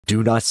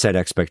Do not set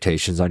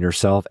expectations on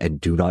yourself and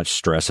do not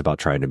stress about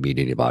trying to meet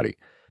anybody.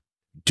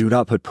 Do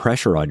not put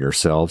pressure on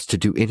yourselves to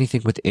do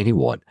anything with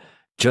anyone.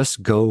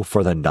 Just go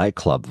for the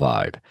nightclub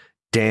vibe.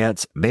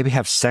 Dance, maybe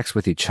have sex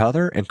with each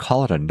other and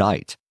call it a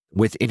night.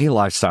 With any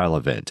lifestyle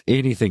event,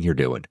 anything you're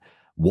doing,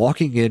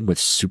 walking in with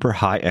super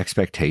high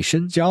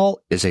expectations, y'all,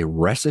 is a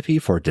recipe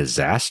for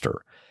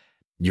disaster.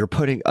 You're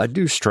putting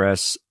undue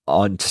stress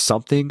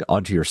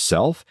onto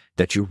yourself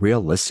that you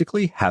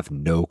realistically have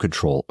no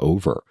control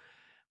over.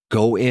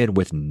 Go in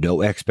with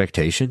no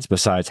expectations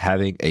besides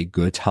having a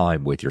good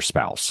time with your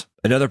spouse.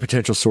 Another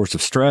potential source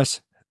of stress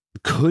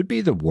could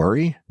be the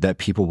worry that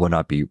people will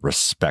not be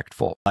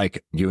respectful.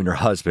 Like you and your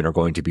husband are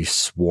going to be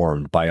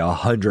swarmed by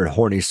 100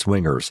 horny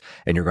swingers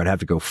and you're going to have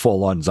to go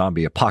full on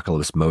zombie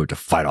apocalypse mode to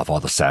fight off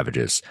all the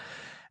savages.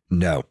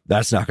 No,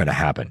 that's not going to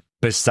happen.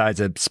 Besides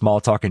a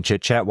small talk and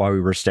chit chat while we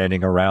were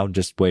standing around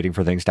just waiting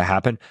for things to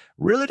happen,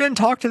 really didn't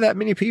talk to that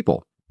many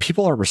people.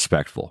 People are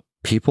respectful.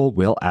 People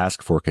will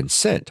ask for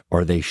consent,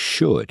 or they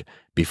should,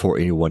 before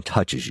anyone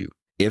touches you.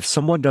 If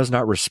someone does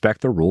not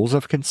respect the rules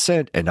of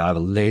consent, and I've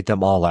laid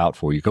them all out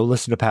for you, go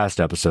listen to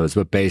past episodes,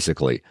 but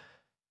basically,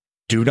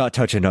 do not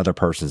touch another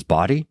person's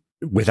body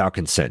without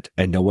consent,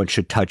 and no one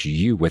should touch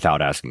you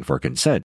without asking for consent.